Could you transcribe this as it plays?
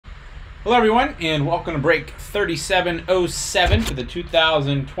Hello everyone, and welcome to break 3707 for the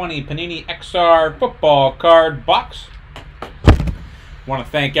 2020 Panini XR football card box. Want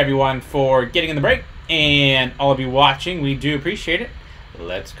to thank everyone for getting in the break, and all of you watching, we do appreciate it.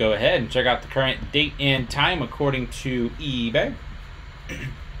 Let's go ahead and check out the current date and time according to eBay.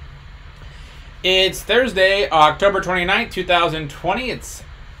 It's Thursday, October 29th, 2020. It's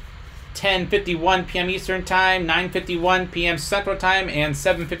 10:51 p.m. Eastern Time, 9:51 p.m. Central Time, and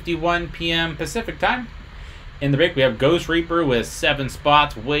 7:51 p.m. Pacific Time. In the break, we have Ghost Reaper with 7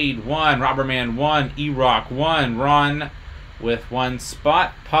 spots, Wade 1, Robberman 1, E-Rock 1, Ron with 1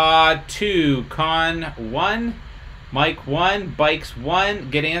 spot, Pod 2, Con 1, Mike 1, Bikes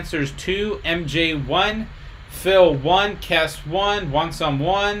 1, Get Answers 2, MJ 1, Phil 1, Kess 1, Wansum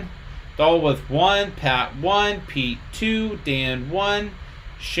 1, Doll with 1, Pat 1, Pete 2, Dan 1,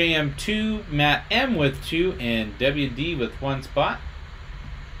 Sham 2, Matt M with 2, and WD with 1 spot.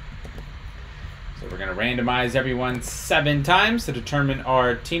 So we're going to randomize everyone 7 times to determine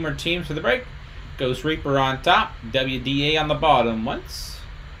our team or teams for the break. Ghost Reaper on top, WDA on the bottom once,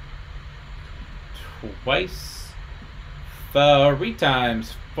 twice, 3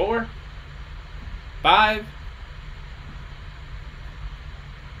 times, 4, 5,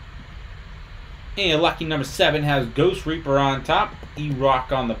 and lucky number 7 has Ghost Reaper on top,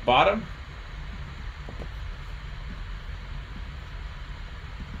 E-Rock on the bottom.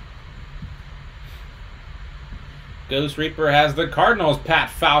 Ghost Reaper has the Cardinals, Pat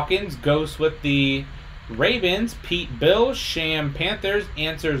Falcons, Ghost with the Ravens, Pete Bills, Sham Panthers,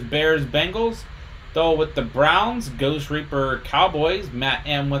 Answers Bears Bengals, Dole with the Browns, Ghost Reaper Cowboys, Matt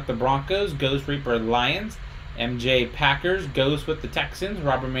M with the Broncos, Ghost Reaper Lions, MJ Packers, Ghost with the Texans,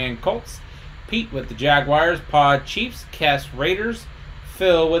 Robberman Colts, Pete with the Jaguars, Pod Chiefs, Kess Raiders,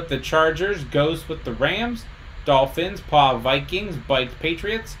 Phil with the Chargers, Ghost with the Rams, Dolphins, Paw Vikings, Bikes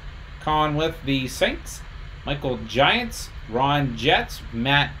Patriots, Con with the Saints, Michael Giants, Ron Jets,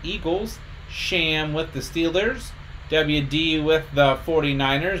 Matt Eagles, Sham with the Steelers, WD with the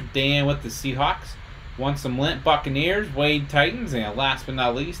 49ers, Dan with the Seahawks, Want Some Lint Buccaneers, Wade Titans, and last but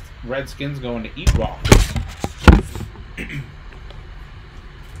not least, Redskins going to E-Rock.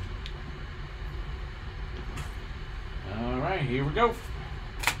 Alright, here we go.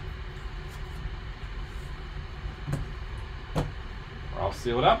 We're all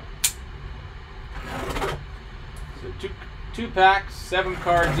sealed up. So two packs, 7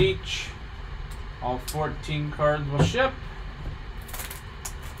 cards each. All 14 cards will ship.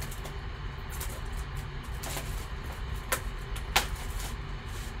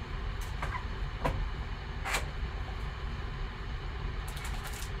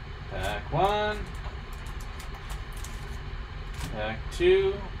 Pack 1. Pack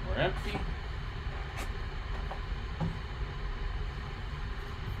 2, we're empty.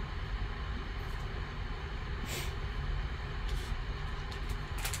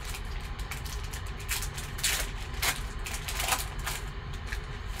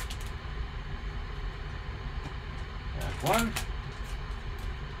 Pack 1.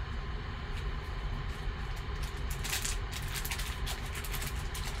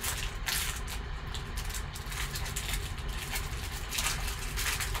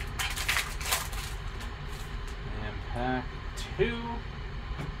 Pack 2.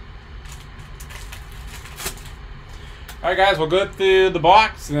 Alright guys, we'll go through the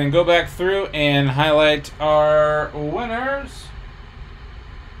box and then go back through and highlight our winners.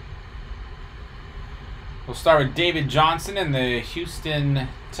 We'll start with David Johnson and the Houston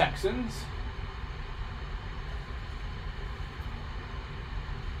Texans.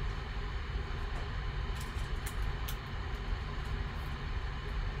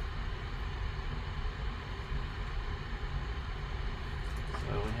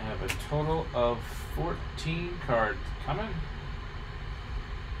 A total of 14 cards coming.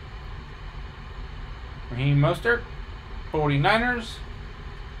 Raheem Mostert, 49ers.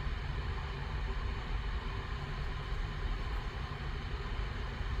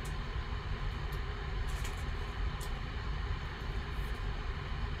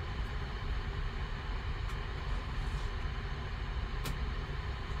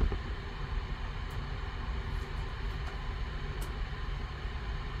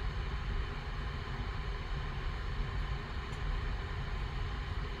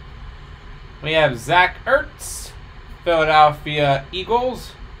 We have Zach Ertz, Philadelphia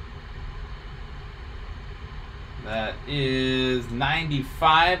Eagles. That is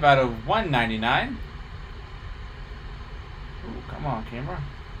 95 out of 199. Ooh, come on, camera.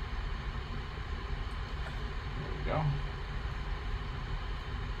 There we go.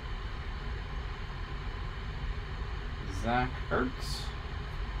 Zach Ertz.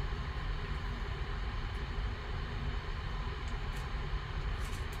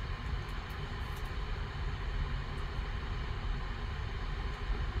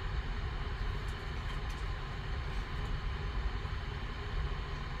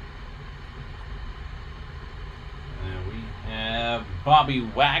 Bobby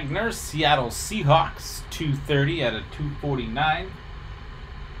Wagner, Seattle Seahawks, 230 out of 249.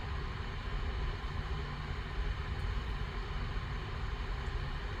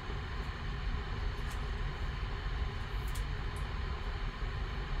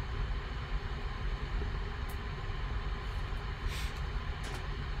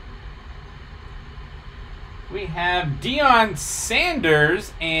 We have Deion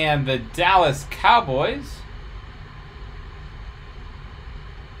Sanders and the Dallas Cowboys.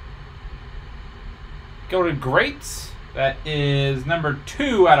 Go to greats. That is number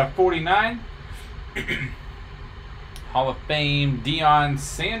 2 out of 49. Hall of Fame Deion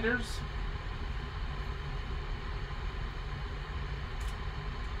Sanders.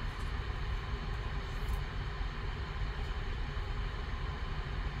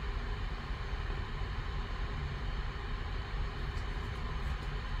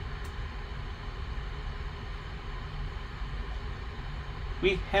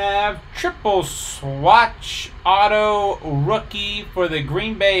 We have triple swatch auto rookie for the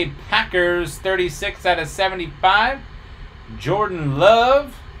Green Bay Packers, 36 out of 75. Jordan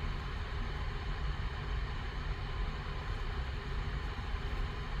Love.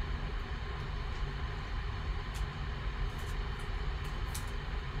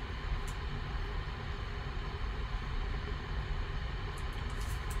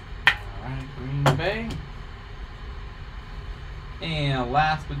 All right, Green Bay. And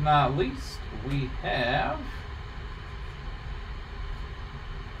last but not least, we have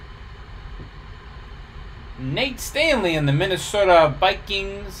Nate Stanley in the Minnesota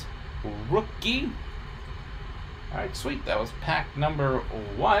Vikings rookie. All right, sweet. That was pack number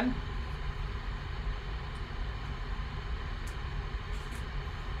 1.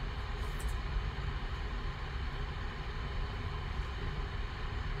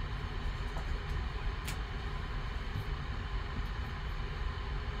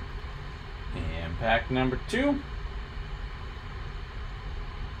 Pack number 2.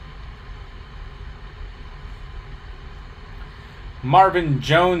 Marvin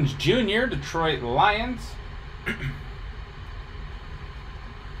Jones Jr., Detroit Lions. And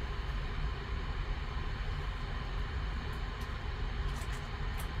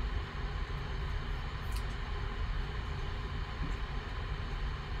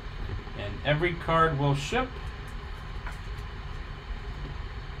every card will ship.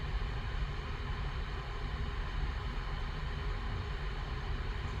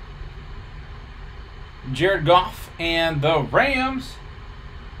 Jared Goff and the Rams.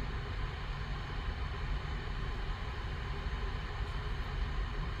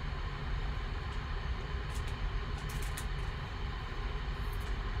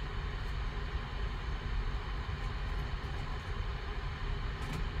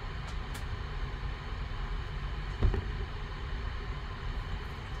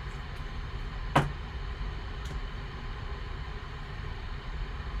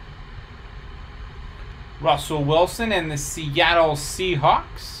 Russell Wilson and the Seattle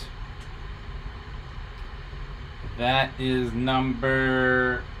Seahawks. That is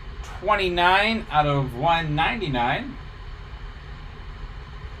number 29 out of 199.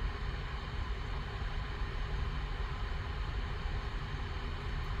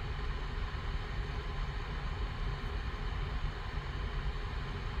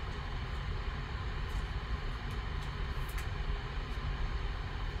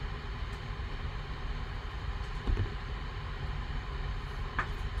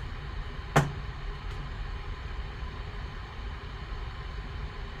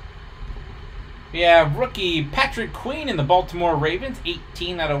 We have rookie Patrick Queen in the Baltimore Ravens,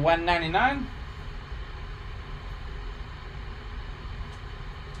 18 out of 199.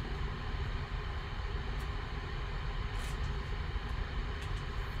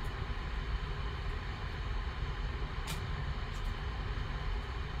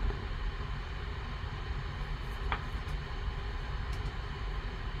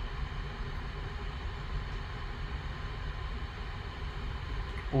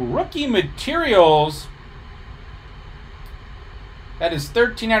 Rookie materials. That is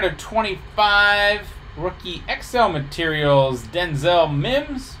 13 out of 25. Rookie XL materials. Denzel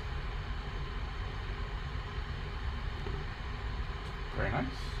Mims. Very nice.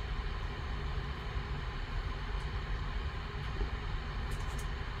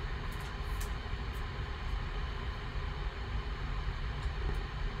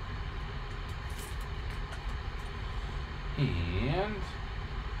 And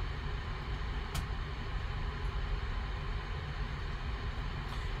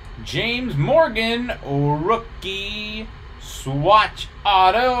James Morgan, rookie swatch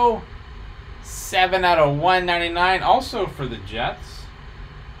auto, 7 out of 199, also for the Jets.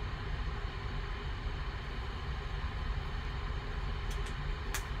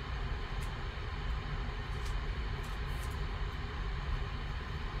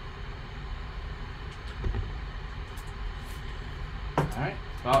 Alright,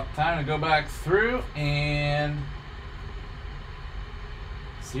 about time to go back through and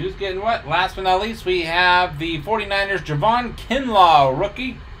see who's getting what. Last but not least, we have the 49ers Javon Kinlaw,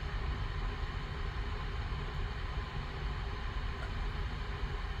 rookie.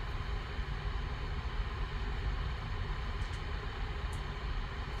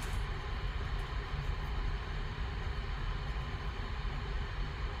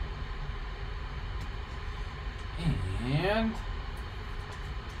 And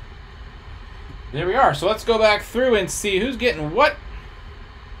there we are. So let's go back through and see who's getting what.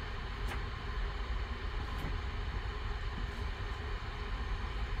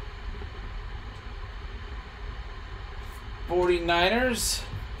 '49ers.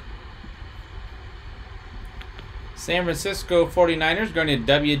 San Francisco 49ers going to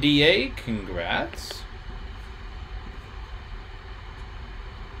WDA. Congrats.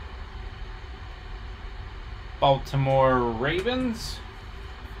 Baltimore Ravens.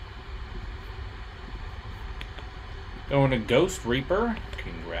 Going to Ghost Reaper.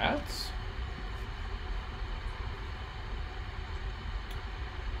 Congrats.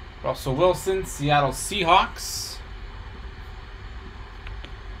 Russell Wilson, Seattle Seahawks.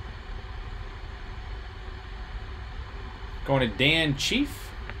 Going to Dan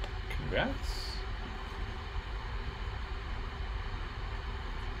Chief. Congrats.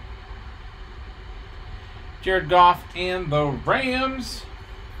 Jared Goff and the Rams.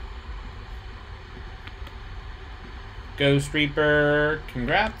 Ghost Reaper,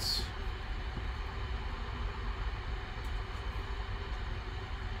 congrats.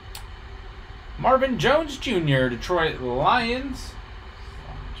 Marvin Jones Jr., Detroit Lions.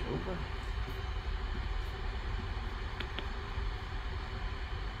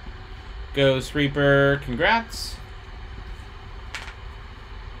 Ghost Reaper, congrats.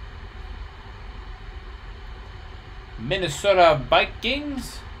 Minnesota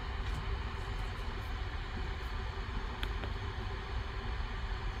Vikings.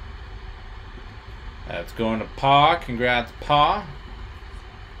 That's going to Pa. Congrats, Pa.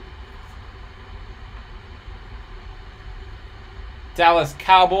 Dallas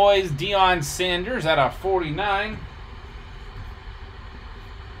Cowboys, Deion Sanders at a 49.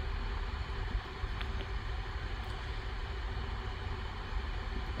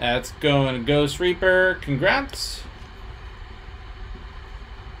 That's going to Ghost Reaper. Congrats.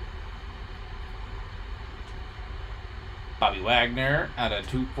 Bobby Wagner at a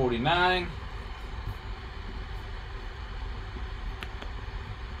 249.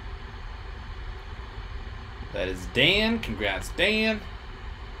 That is Dan. Congrats, Dan.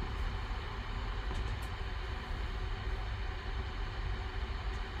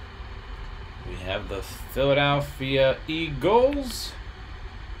 We have the Philadelphia Eagles.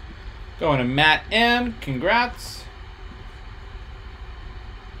 Going to Matt M. Congrats.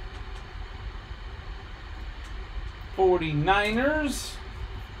 '49ers.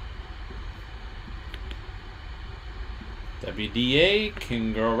 WDA.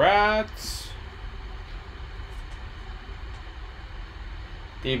 Congrats.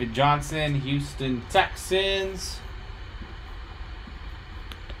 David Johnson, Houston Texans.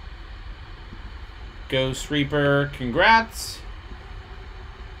 Ghost Reaper, congrats.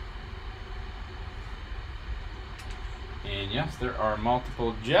 And yes, there are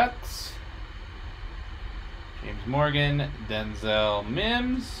multiple Jets. James Morgan, Denzel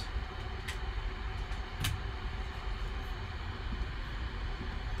Mims.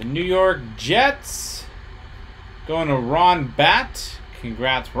 The New York Jets. Going to Ron Batt.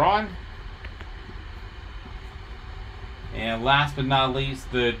 Congrats, Ron. And last but not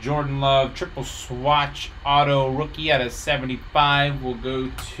least, the Jordan Love triple swatch auto rookie out of 75 will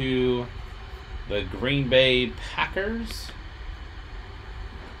go to the Green Bay Packers.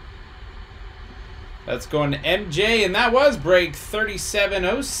 That's going to MJ, and that was break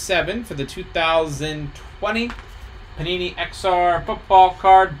 3707 for the 2020 Panini XR football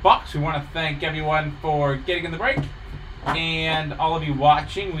card box. We want to thank everyone for getting in the break. And all of you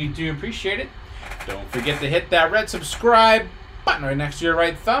watching, we do appreciate it. Don't forget to hit that red subscribe button right next to your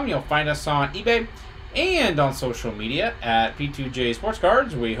right thumb. You'll find us on eBay and on social media at P2J Sports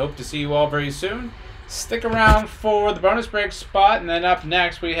Cards. We hope to see you all very soon. Stick around for the bonus break spot, and then up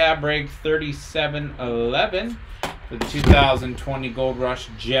next we have break 3711 for the 2020 Gold Rush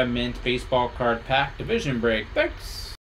Gem Mint Baseball Card Pack Division break. Thanks.